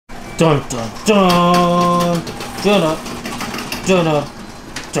Dun dun dun dun dun dun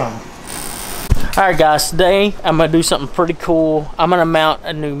dun. Alright guys, today I'm going to do something pretty cool. I'm going to mount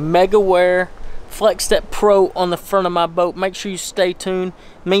a new Megaware FlexStep Pro on the front of my boat. Make sure you stay tuned.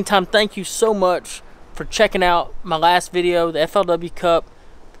 Meantime, thank you so much for checking out my last video, the FLW Cup,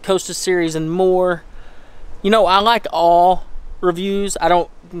 the Costa Series, and more. You know, I like all reviews. I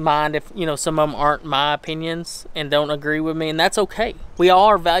don't mind if, you know, some of them aren't my opinions and don't agree with me, and that's okay. We all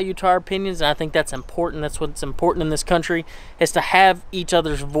are valued to our opinions, and I think that's important. That's what's important in this country, is to have each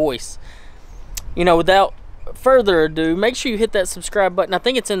other's voice. You know, without further ado, make sure you hit that subscribe button. I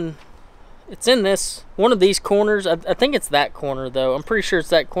think it's in this one of these corners. I think it's that corner though. I'm pretty sure it's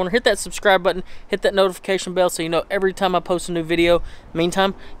that corner. Hit that subscribe button, hit that notification bell so you know every time I post a new video.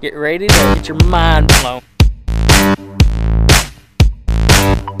 Meantime, get ready to get your mind blown.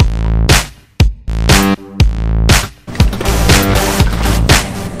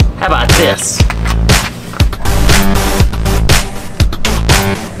 How about this?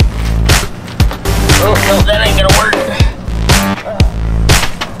 Oh, no, that ain't gonna work.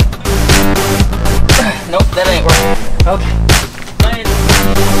 Nope, that ain't working. Okay.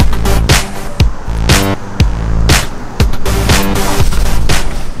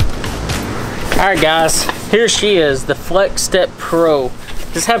 Alright guys, here she is, the FlexStep Pro.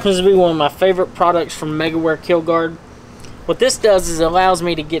 This happens to be one of my favorite products from Megaware KillGuard. What this does is it allows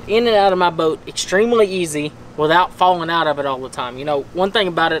me to get in and out of my boat extremely easy without falling out of it all the time. You know, one thing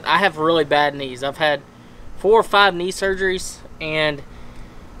about it, I have really bad knees. I've had 4 or 5 knee surgeries, and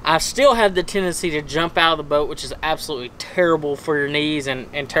I still have the tendency to jump out of the boat, which is absolutely terrible for your knees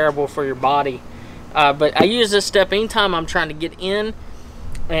and terrible for your body. But I use this step anytime I'm trying to get in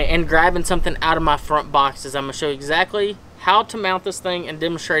and grabbing something out of my front boxes. I'm going to show you exactly how to mount this thing and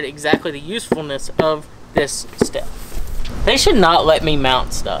demonstrate exactly the usefulness of this step. They should not let me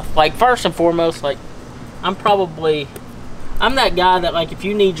mount stuff. Like, first and foremost, like, I'm that guy that, like, if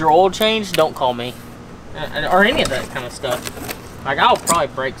you need your oil change, don't call me. Or any of that kind of stuff. Like, I'll probably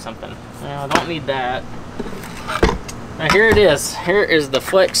break something. I don't need that. Now, here it is. Here is the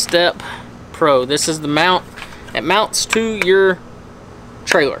FlexStep Pro. This is the mount. It mounts to your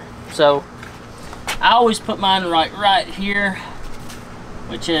trailer. So, I always put mine right here,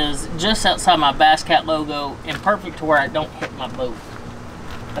 which is just outside my Bass Cat logo and perfect to where I don't hit my boat.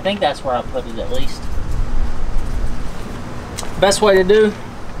 I think that's where I put it at least. Best way to do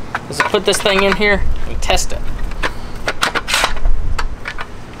is to put this thing in here and test it.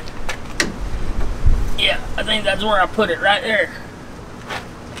 Yeah, I think that's where I put it, right there.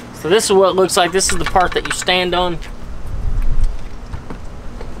 So this is what it looks like. This is the part that you stand on.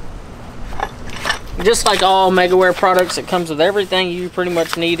 Just like all Megaware products, it comes with everything you pretty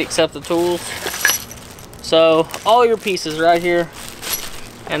much need except the tools. So all your pieces right here,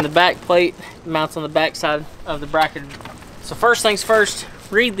 and the back plate mounts on the back side of the bracket. So first things first,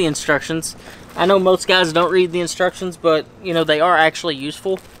 read the instructions. I know most guys don't read the instructions, but you know, they are actually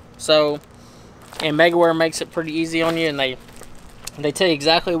useful. So, and Megaware makes it pretty easy on you, and they tell you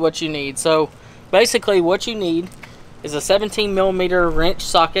exactly what you need. So basically what you need is a 17mm wrench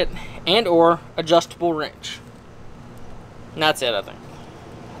socket and or adjustable wrench. And that's it, I think.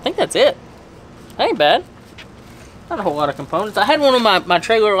 I think that's it. That ain't bad. Not a whole lot of components. I had one on my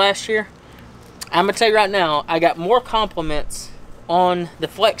trailer last year. I'm going to tell you right now, I got more compliments on the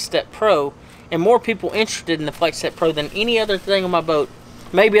FlexStep Pro and more people interested in the FlexStep Pro than any other thing on my boat.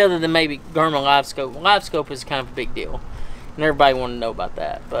 Maybe other than maybe Garmin LiveScope. LiveScope is kind of a big deal, and everybody wanted to know about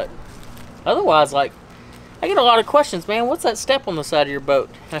that. But otherwise, like, I get a lot of questions, man, what's that step on the side of your boat?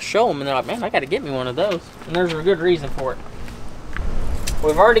 And I show them, and they're like, man, I got to get me one of those. And there's a good reason for it.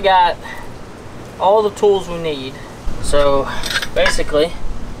 We've already got all the tools we need. So, basically,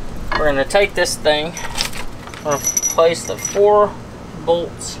 we're going to take this thing, we're going to place the 4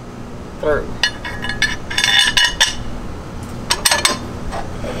 bolts through.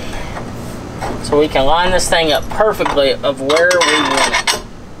 So we can line this thing up perfectly of where we want it.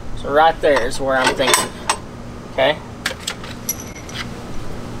 So right there is where I'm thinking. Okay.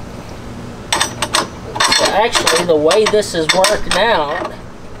 So actually, the way this is worked out,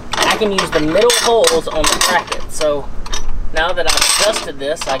 I can use the middle holes on the bracket. So now that I've adjusted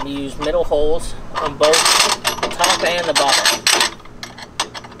this, I can use middle holes on both the top and the bottom.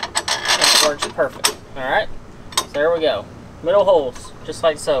 And it works perfect. Alright? So there we go. Middle holes, just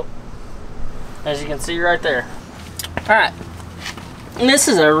like so. As you can see right there. Alright. And this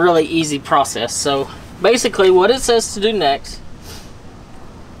is a really easy process. So basically what it says to do next,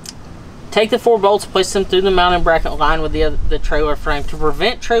 take the 4 bolts, place them through the mounting bracket line with the trailer frame. To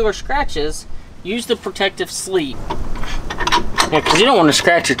prevent trailer scratches, use the protective sleeve. Yeah, because you don't want to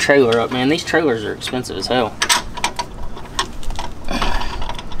scratch your trailer up, man. These trailers are expensive as hell.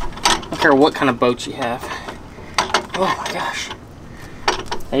 I don't care what kind of boat you have. Oh my gosh.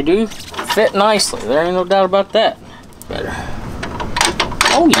 They do fit nicely. There ain't no doubt about that. Better.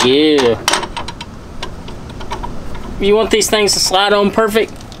 Oh yeah. You want these things to slide on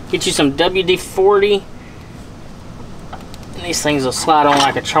perfect? Get you some WD-40. And these things will slide on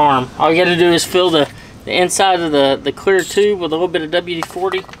like a charm. All you gotta do is fill the inside of the clear tube with a little bit of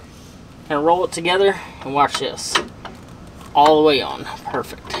WD-40 and roll it together, and watch this. All the way on.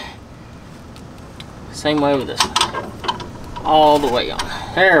 Perfect. Same way with this one. All the way on.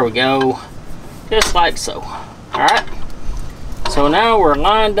 There we go. Just like so. Alright. So now we're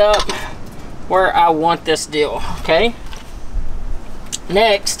lined up where I want this deal. Okay.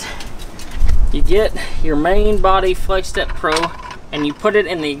 Next, you get your main body FlexStep Pro and you put it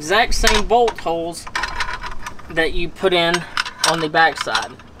in the exact same bolt holes that you put in on the back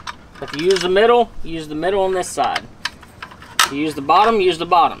side. If you use the middle on this side. If you use the bottom, use the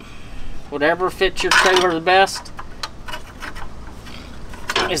bottom. Whatever fits your trailer the best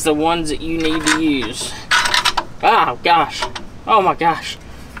is the ones that you need to use. Oh gosh. Oh my gosh.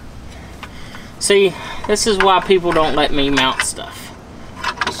 See, this is why people don't let me mount stuff.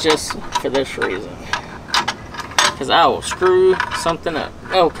 It's just for this reason. Because I will screw something up.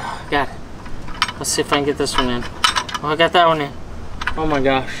 Oh, got it. Let's see if I can get this one in. Oh, I got that one in. Oh my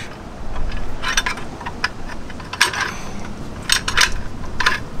gosh.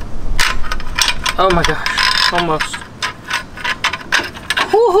 Oh my gosh. Almost.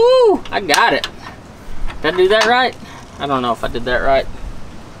 Woohoo! I got it. Did I do that right? I don't know if I did that right.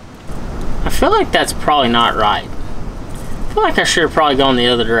 I feel like that's probably not right. I feel like I should have probably gone the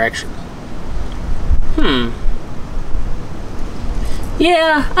other direction.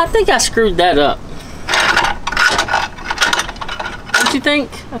 Yeah, I think I screwed that up. Don't you think?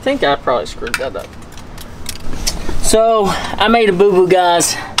 I think I probably screwed that up. So, I made a boo-boo,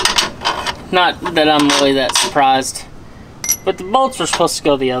 guys. Not that I'm really that surprised. But the bolts were supposed to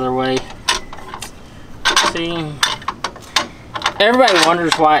go the other way. See? Everybody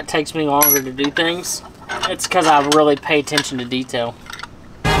wonders why it takes me longer to do things. It's because I really pay attention to detail.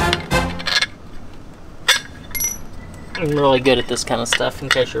 I'm really good at this kind of stuff, in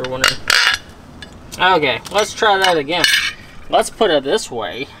case you're wondering. Okay, let's try that again. Let's put it this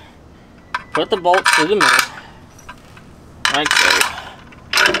way. Put the bolts through the middle. Like so.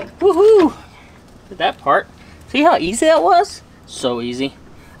 Woohoo! Did that part. See how easy that was? So easy.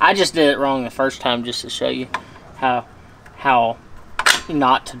 I just did it wrong the first time just to show you how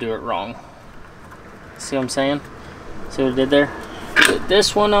not to do it wrong. See what I'm saying? See what I did there? Put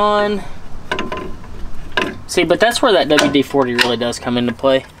this one on. See, but that's where that WD-40 really does come into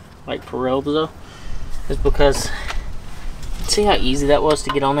play. Like for real though. Is because, see how easy that was to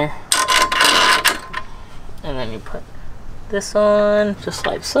get on there? And then you put this on, just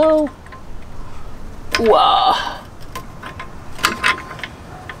like so. Wow.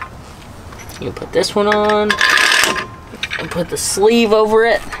 You put this one on. And put the sleeve over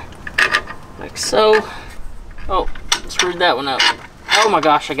it. Like so. Oh, screwed that one up. Oh my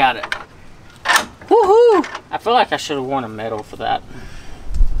gosh, I got it. Woohoo! I feel like I should have won a medal for that.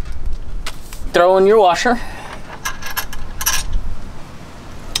 Throw in your washer.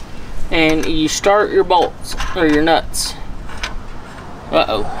 And you start your bolts, or your nuts.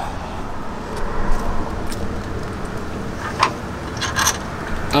 Uh-oh.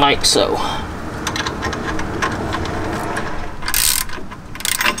 Like so.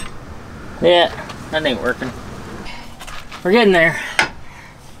 Yeah, that ain't working. We're getting there.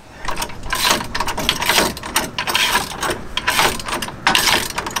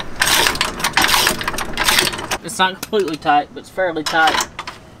 It's not completely tight, but it's fairly tight.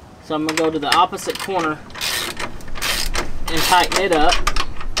 So I'm gonna go to the opposite corner and tighten it up.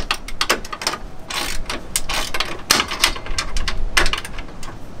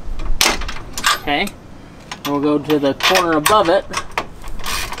 Okay. And we'll go to the corner above it.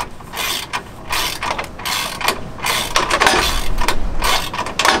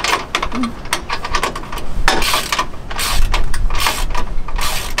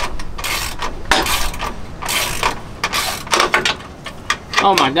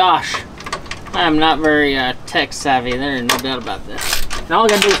 Oh my gosh, I am not very tech savvy, there is no doubt about this. And all I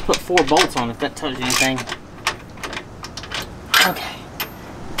gotta do is put 4 bolts on, if that tells you anything. Okay,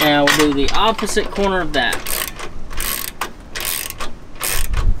 now we'll do the opposite corner of that.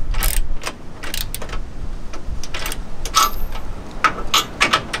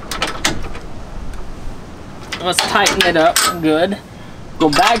 Let's tighten it up good. Go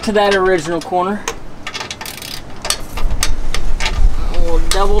back to that original corner.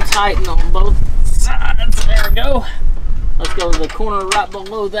 double tighten on both sides. There we go. Let's go to the corner right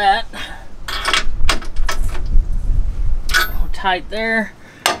below that. Tight there.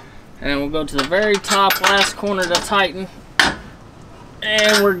 And then we'll go to the very top last corner to tighten.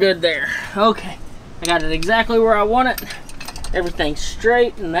 And we're good there. Okay. I got it exactly where I want it. Everything's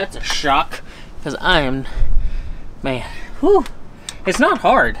straight, and that's a shock. Because I am, man, whew. It's not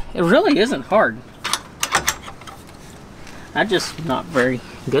hard. It really isn't hard. I'm just not very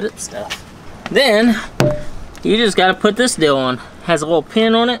good at stuff. Then, you just got to put this deal on. It has a little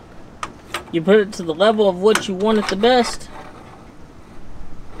pin on it. You put it to the level of what you want it the best.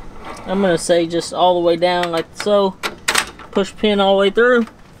 I'm going to say just all the way down like so. Push pin all the way through.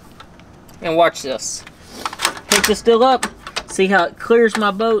 And watch this. Pick this deal up. See how it clears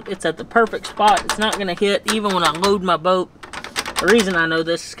my boat? It's at the perfect spot. It's not going to hit even when I load my boat. The reason I know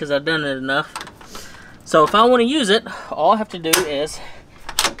this is because I've done it enough. So if I want to use it, all I have to do is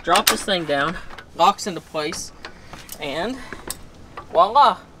drop this thing down, locks into place, and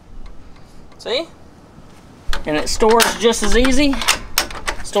voila. See? And it stores just as easy.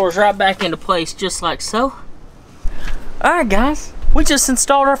 Stores right back into place just like so. Alright guys, we just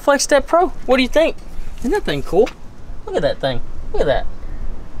installed our FlexStep Pro. What do you think? Isn't that thing cool? Look at that thing. Look at that.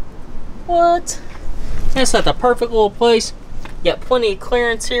 What? It's at the perfect little place. Got plenty of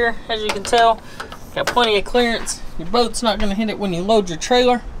clearance here, as you can tell. Got plenty of clearance. Your boat's not going to hit it when you load your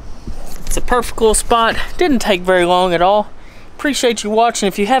trailer. It's a perfect little spot. Didn't take very long at all. Appreciate you watching.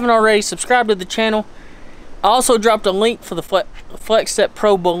 If you haven't already, subscribe to the channel. I also dropped a link for the FlexStep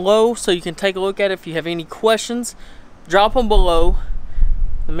Pro below, so you can take a look at it. If you have any questions, drop them below.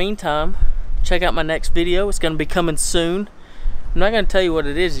 In the meantime, check out my next video. It's going to be coming soon. I'm not going to tell you what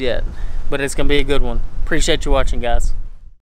it is yet, but it's going to be a good one. Appreciate you watching, guys.